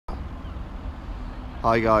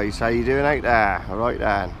Hi guys, how you doing out there? Alright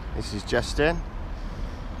then, this is Justin.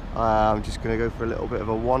 I'm just going to go for a little bit of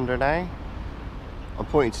a wander now. I'm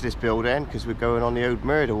pointing to this building because we're going on the old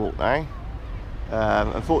murder walk now.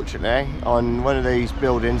 Unfortunately, on one of these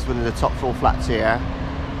buildings, one of the top floor flats here,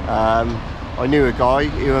 I knew a guy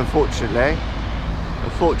who unfortunately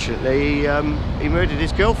he murdered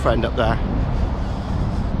his girlfriend up there.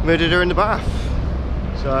 Murdered her in the bath.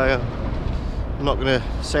 So I'm not going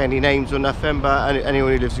to say any names or nothing, but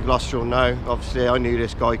anyone who lives in Gloucester will know. Obviously I knew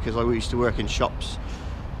this guy because I used to work in shops,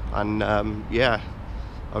 and yeah,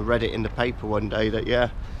 I read it in the paper one day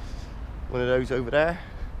that one of those over there,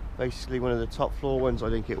 basically one of the top floor ones I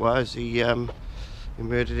think it was, he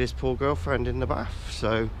murdered his poor girlfriend in the bath.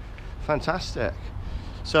 So fantastic.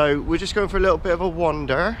 So we're just going for a little bit of a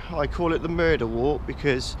wander. I call it the murder walk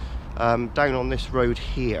because down on this road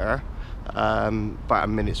here, about a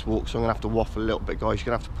minute's walk, so I'm gonna have to waffle a little bit, guys. You're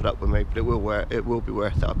gonna have to put up with me, but it will be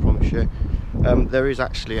worth it, I promise you. There is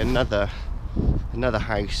actually another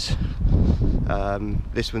house.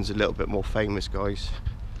 This one's a little bit more famous, guys,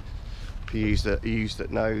 for you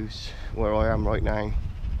that knows where I am right now.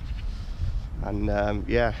 And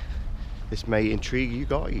yeah, this may intrigue you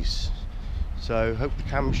guys. So hope the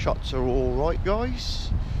camera shots are all right, guys.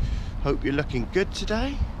 Hope you're looking good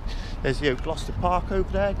today. There's the old Gloucester Park over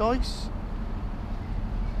there, guys.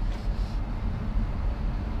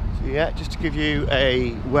 So yeah, just to give you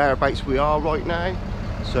a whereabouts we are right now.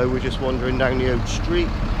 So we're just wandering down the old street,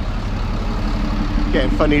 getting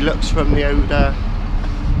funny looks from the old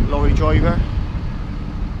lorry driver.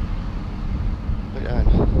 Look at that.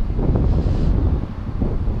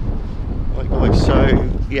 Right guys, so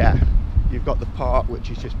yeah, you've got the park, which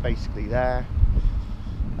is just basically there.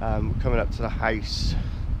 Coming up to the house.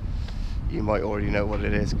 You might already know what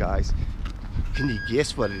it is, guys. Can you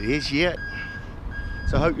guess what it is yet?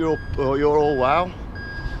 So I hope you're all well.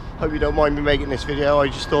 Hope you don't mind me making this video. I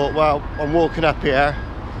just thought, well, I'm walking up here.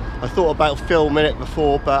 I thought about filming it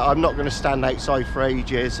before, but I'm not going to stand outside for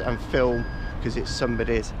ages and film because it's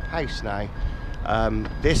somebody's house now.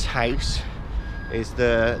 This house is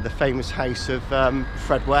the famous house of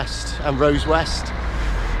Fred West and Rose West.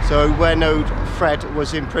 So when old Fred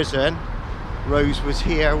was in prison, Rose was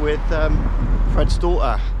here with Fred's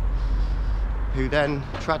daughter, who then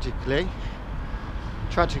tragically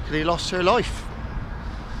lost her life.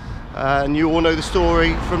 And you all know the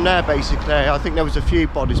story from there, basically. I think there was a few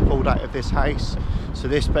bodies pulled out of this house. So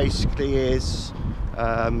this basically is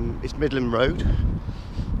it's Midland Road,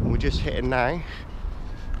 and we're just hitting now.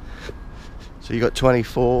 So you got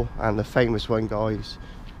 24, and the famous one, guys,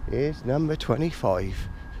 is number 25.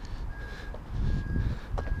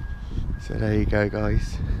 So there you go,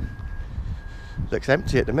 guys. Looks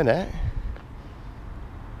empty at the minute.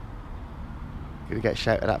 Gonna get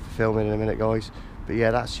shouted at for filming in a minute, guys. But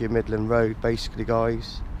yeah, that's your Midland Road, basically,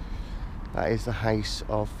 guys. That is the house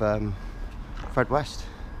of Fred West.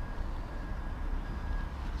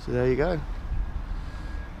 So there you go.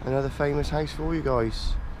 Another famous house for you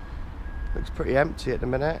guys. Looks pretty empty at the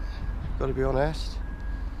minute, got to be honest.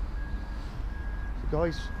 So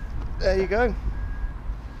guys, there you go.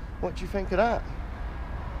 What do you think of that?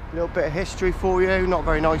 A little bit of history for you. Not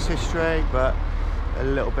very nice history, but a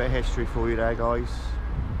little bit of history for you there, guys.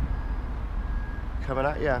 Coming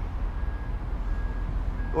at you.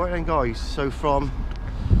 Right then, guys, so from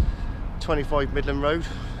 25 Midland Road,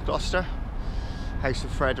 Gloucester, house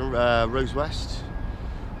of Fred and Rose West,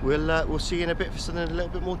 we'll see you in a bit for something a little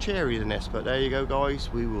bit more cheery than this. But there you go,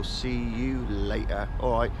 guys. We will see you later.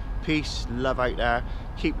 All right, peace, love out there.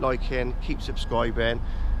 Keep liking, keep subscribing.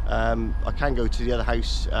 I can go to the other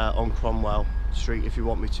house on Cromwell Street if you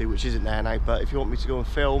want me to, which isn't there now, but if you want me to go and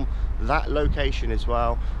film that location as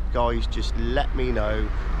well, guys, just let me know.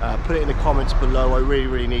 Put it in the comments below. I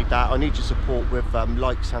really need that. I need your support with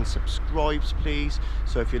likes and subscribes, please.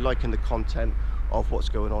 So if you're liking the content of what's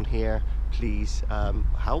going on here, please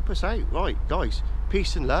help us out. Right guys,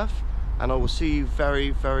 peace and love, and I will see you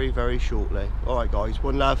very shortly. All right guys,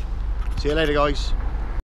 one love. See you later, guys.